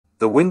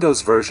The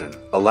Windows version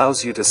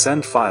allows you to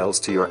send files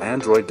to your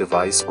Android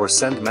device or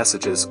send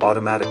messages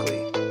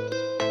automatically.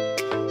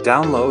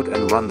 Download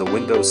and run the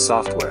Windows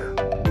software.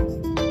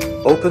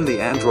 Open the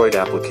Android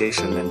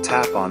application and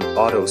tap on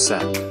Auto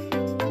Send.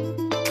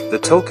 The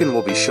token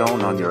will be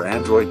shown on your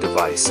Android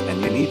device and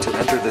you need to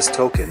enter this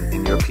token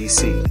in your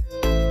PC.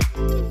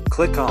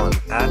 Click on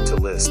Add to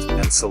List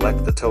and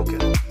select the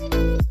token.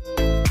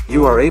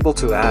 You are able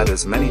to add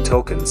as many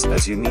tokens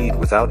as you need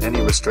without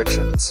any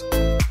restrictions.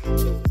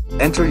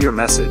 Enter your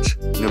message,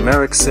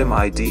 numeric SIM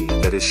ID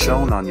that is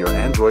shown on your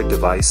Android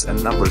device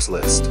and numbers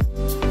list.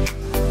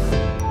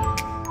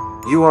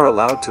 You are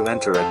allowed to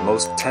enter at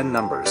most 10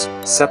 numbers,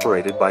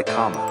 separated by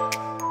comma.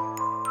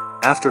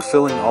 After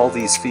filling all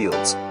these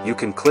fields, you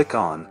can click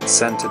on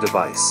Send to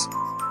Device.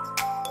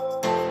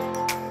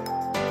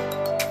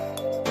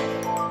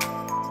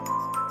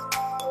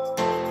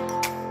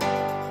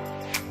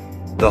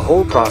 The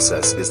whole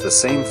process is the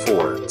same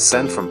for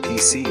Send from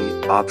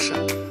PC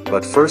option,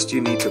 but first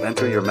you need to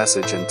enter your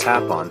message and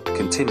tap on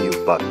Continue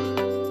button.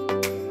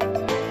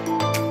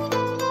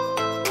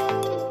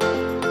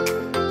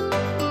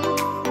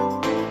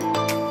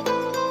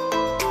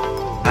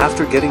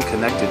 After getting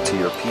connected to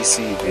your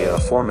PC via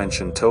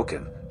aforementioned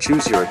token,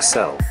 choose your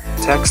Excel,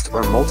 text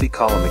or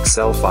multi-column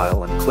Excel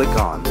file and click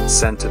on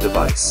Send to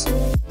Device.